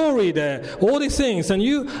 the story, all these things, and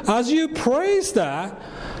as you praise that,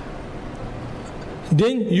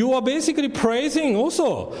 then you are basically praising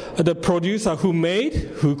also the producer who made,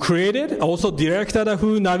 who created, also director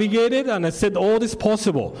who navigated and said all this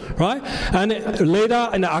possible, right? And later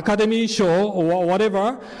in the Academy show or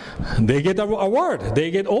whatever, they get an award.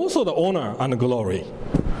 They get also the honor and glory.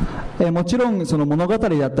 もちろんその物語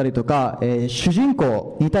だったりとか、主人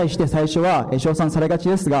公に対して最初は称賛されがち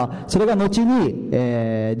ですが、それが後に、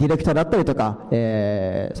ディレクターだったりとか、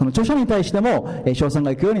その著者に対しても、称賛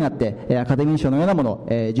がいくようになって、アカデミー賞のようなものを、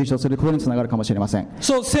受賞することにつながるかもしれません。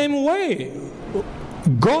So same way,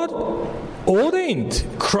 God ordained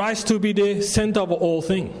Christ to be the center of all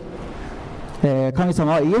things. 神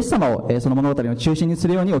様はイエス様を、その物語の中心にす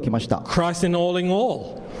るように置きました。Christ in all in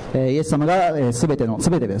all. イエス様が全ての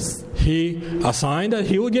全てです。He assigned that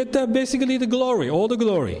he will get basically the glory, all the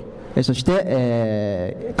glory. そし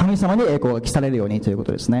て、神様に栄光が期されるようにというこ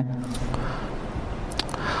とですね。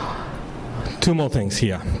Two more things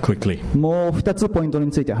here, quickly. もう2つポイント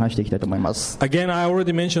について話していきたいと思います。Again, I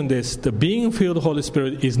already mentioned this. The being filled with the Holy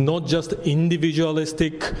Spirit is not just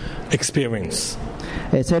individualistic experience.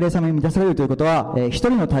 聖霊様に満たされるということは、一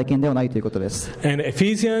人の体験ではないということです。And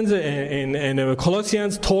Ephesians and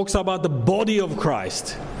Colossians talks about the body of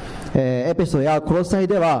Christ. エペソやコロサイ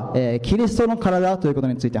では、キリストの体ということ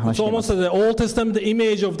について話しています。It's almost the Old Testament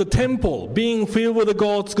image of the temple being filled with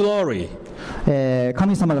God's glory.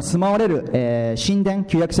 神様が住まわれる、神殿、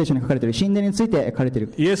旧約聖書に書かれている神殿について書かれてい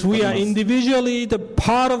る。Yes, we are individually the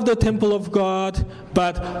part of the temple of God,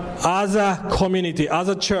 but as a community, as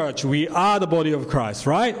a church, we are the body of Christ,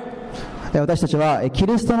 right? 私たちはキ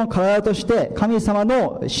リストの体として神様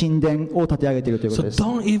の神殿を立て上げているということです。 So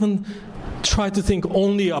don't even try to think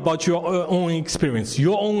only about your own experience,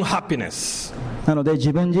 your own happiness. なので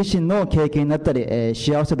自分自身の経験だったり、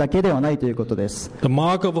幸せだけではないということです。 The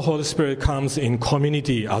mark of the Holy Spirit comes in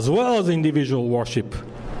community as well as individual worship.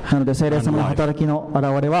 なので聖霊様の働きの現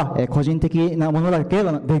れは、個人的なものだけ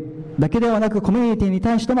ではなくコミュニティに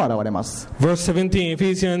対しても現れます。 Verse 17,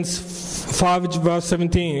 Ephesians 5 verse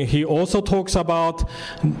 17, he also talks about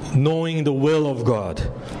knowing the will of God.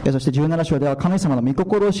 そして17章では神様の御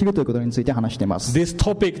心を知るということについて話しています。 This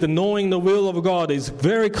topic, the knowing the will of God, is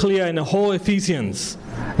very clear in the whole Ephesians.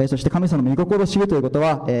 そして神様の御心を知るということ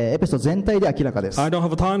は、エペソ全体で明らかです。 I don't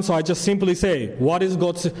have time, so I just simply say, what is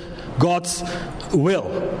God's will?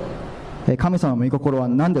 神様の御心は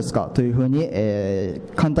何ですかというふうに、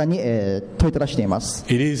簡単に、問いただしています。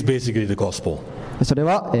 It is basically the gospel. それ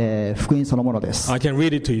は、福音そのものです。 I can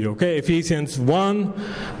read it to you, okay? Ephesians 1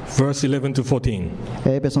 verse 11 to 14.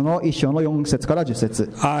 エペソの1章の4節から10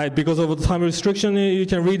節。Because of the time restriction, you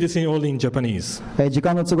can read this only in Japanese. 時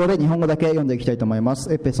間の都合で日本語だけ読んでいきたいと思いま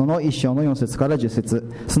す。エペソの1章の4節から10節。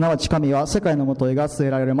すなわち神は世界のもとへが据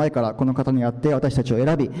えられる前からこの方にあって私たちを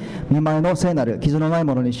選び、見舞いの聖なる傷のない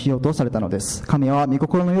ものにしようとされたのです。神は御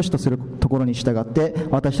心の良しとするところに従って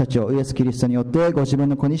私たちをイエス・キリストによってご自分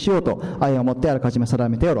の子にしようと愛を持ってあらかじめ定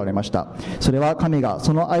めておられました。それは神が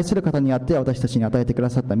その愛する方にあって私たちに与えてくだ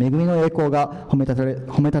さった恵みの栄光が褒めた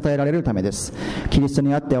たえられるためです。キリスト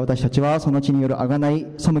にあって私たちはその地による贖い、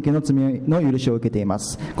背きの罪の許しを受けていま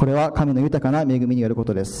す。これは神の豊かな恵みによるこ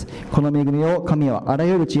とです。この恵みを神はあら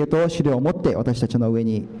ゆる知恵と資料を持って私たちの上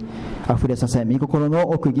に溢れさせ、御心の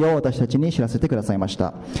奥義を私たちに知らせてくださいまし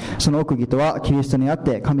た。その奥義とはキリストにあっ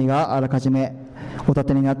て神があらかじめお立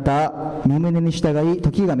てになった御旨に従い、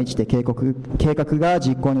時が満ちて計画が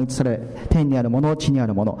実行に移され、天にあるもの、地にあ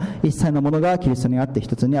るもの、一切のものがキリストにあって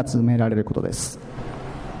一つに集められることです。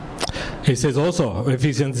It says also,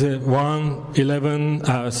 Ephesians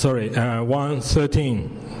 1:13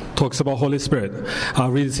 talks about Holy Spirit.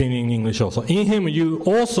 I'll read this in English also. In Him you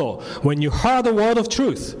also, when you heard the word of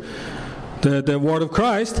truth, the word of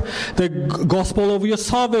Christ, the gospel of your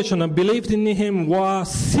salvation, and believed in Him, were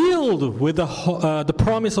sealed with the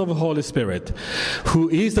promise of the Holy Spirit, who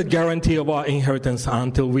is the guarantee of our inheritance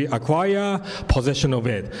until we acquire possession of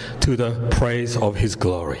it, to the praise of His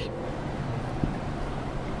glory.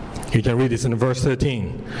 You can read this in verse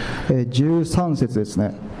 13. 13節です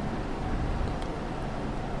ね。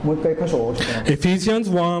もう一回箇所を教えて。 Ephesians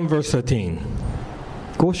 1 verse 13.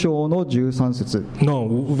 5章の13節。 No,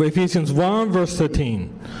 Ephesians 1 verse 13.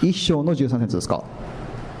 1章の13節ですか。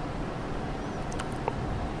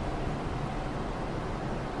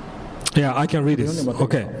Yeah, I can read this.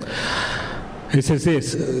 Okay. It says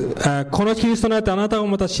this, このキリストにあってあなたが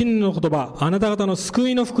また真理の言葉、あなた方の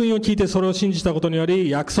救いの福音を聞いてそれを信じたことにより、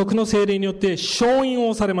約束の聖霊によって承認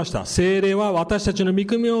をされました。聖霊は私たちの御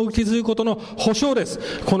国を受け継ぐことの保証です。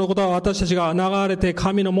このことは私たちが流れて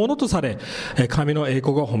神のものとされ、神の栄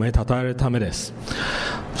光が褒めたたえるためです。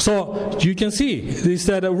So, you can see, is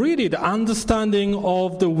that really the understanding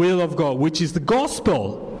of the will of God, which is the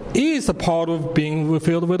gospel, is a part of being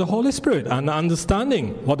filled with the Holy Spirit and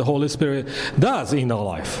understanding what the Holy Spirit does in our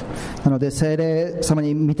life. なので聖霊様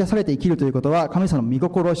に満たされて生きるということは神様の御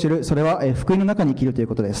心を知る、それは福音の中に生きるという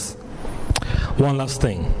ことです。 One last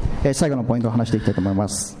thing. 最後のポイントを話していきたいと思いま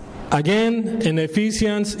す。Again, in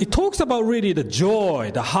Ephesians, it talks about really the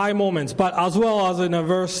joy, the high moments, but as well as in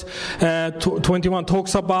verse 21,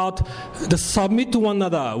 talks about the submit to one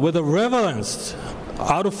another with a reverence,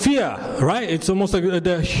 out of fear, right? It's almost like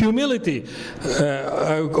the humility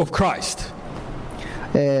of Christ.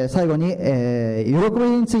 最後に、喜び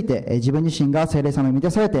について、自分自身が聖霊様に満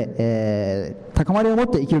たされて、高まりを持っ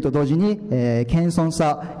て生きると同時に、謙遜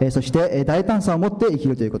さ、そして、大胆さを持って生き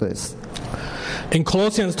るということです。In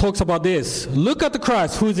Colossians talks about this. Look at the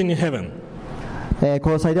Christ who is in heaven. コ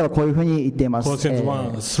ロサイではこういうふうに言っています。Colossians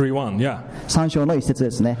 3:1, yeah. 3章の一節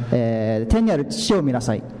ですね。天にある父を見な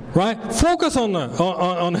さい。Right? Focus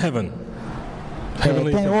on heaven.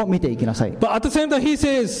 天を見ていきなさい。But at the same time, he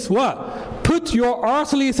says, what? Put your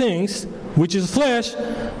earthly things, which is flesh,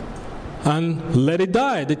 and let it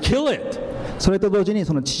die, to kill it. それと同時に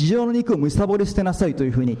その地上の肉を貪り捨てなさいとい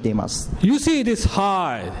うふうに言っています。You see this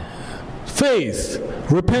high faith,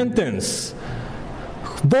 repentance,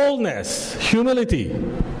 boldness, humility.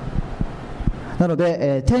 なの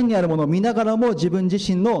で、天にあるものを見ながらも自分自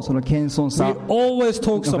身のその謙遜さ We always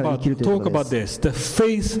talk about this, the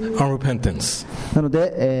faith and repentance. なの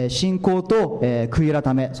で、信仰と、悔い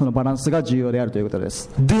改め、そのバランスが重要であるということです。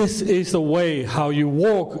 This is the way how you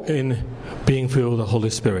walk in being filled with the Holy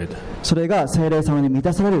Spirit. それが聖霊様に満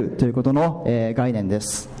たされるということの、概念で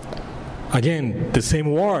す。 Again, the same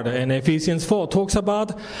word in Ephesians 4 talks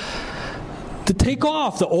about to take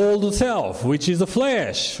off the old self, which is the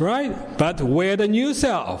flesh, right? But wear the new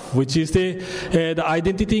self, which is the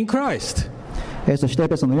identity in Christ. そしてエ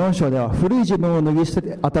ペソの4章では古い自分を脱ぎ捨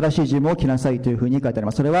て新しい自分を着なさいというふうに書いてあり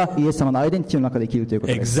ます。それはイエス様のアイデンティティの中で生きるというこ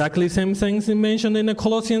とです。 Exactly same things mentioned in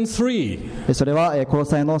Colossians 3. それはコロ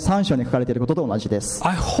サイの3章に書かれていることと同じです。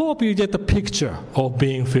 I hope you get the picture of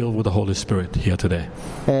being filled with the Holy Spirit here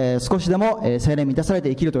today. 少しでも聖霊に満たされて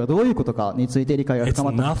生きるとはどういうことかについて理解が It's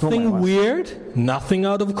深まったと思い nothing ます。 weird,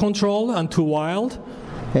 nothing out of control and too wild.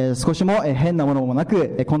 少しも変なものもな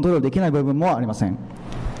くコントロールできない部分もありません。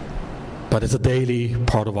But it's a daily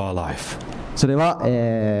part of our life. それは、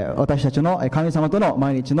私たちの神様との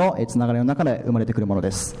毎日のつながりの中で生まれてくるもの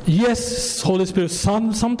です。 Yes, Holy Spirit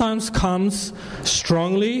sometimes comes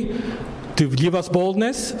strongly to give us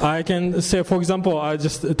boldness. I can say, for example, I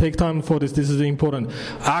just take time for this. This is important.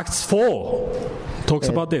 Acts 4 talks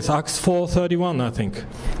about this. Acts 4:31, I think.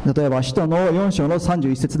 例えば使徒の4章の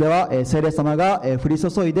31節では、聖霊様が、降り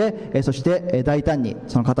注いで、そして、大胆に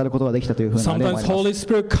その語ることができたというふうな例もあ Sometimes ります。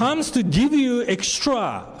 Holy Spirit comes to give you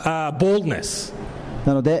extra boldness.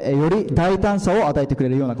 なので、より大胆さを与えてくれ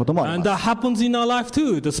るようなこともあり And ま that す。 happens in our life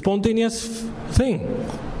too, the spontaneous thing.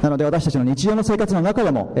 なので私たちの日常の生活の中で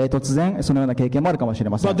も、突然そのような経験もあるかもしれ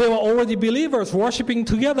ません。 But they were already believers worshiping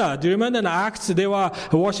together. Do you remember in Acts? They were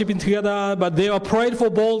worshiping together, but they were prayed for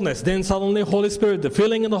boldness. Then suddenly Holy Spirit, the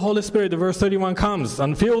filling in the Holy Spirit, verse 31 comes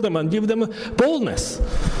and fill them and give them boldness.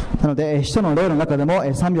 なので、使徒の霊の中でも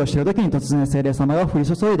賛美をしているときに突然聖霊様が降り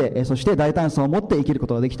注いで、そして大胆さを持って生きるこ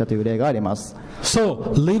とができたという例があります。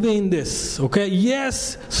 So, live in this, okay?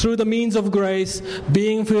 Yes, through the means of grace,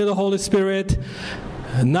 being filled with the Holy Spirit,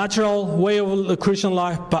 natural way of the Christian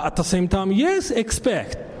life, but at the same time, yes,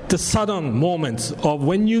 expect the sudden moments of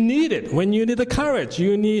when you need it, when you need the courage,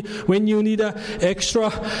 when you need a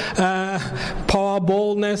extra power,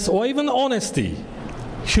 boldness, or even honesty,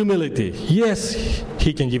 humility. Yes,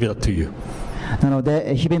 He can give it up to you. なの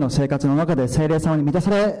で日々の生活の中で聖霊様に満たさ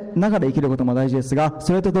れながら生きることも大事ですが、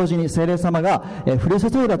それと同時に聖霊様が降り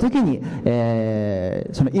注いだ時に、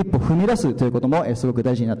その一歩踏み出すということもすごく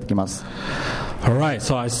大事になってきます。 Alright,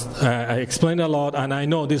 so I explained a lot, and I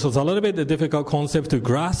know this was a little bit a difficult concept to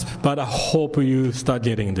grasp, but I hope you start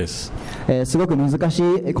getting this. すごく難し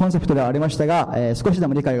いコンセプトではありましたが、少しで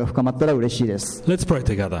も理解が深まったら嬉しいです。 Let's pray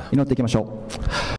together. 祈っていきましょう。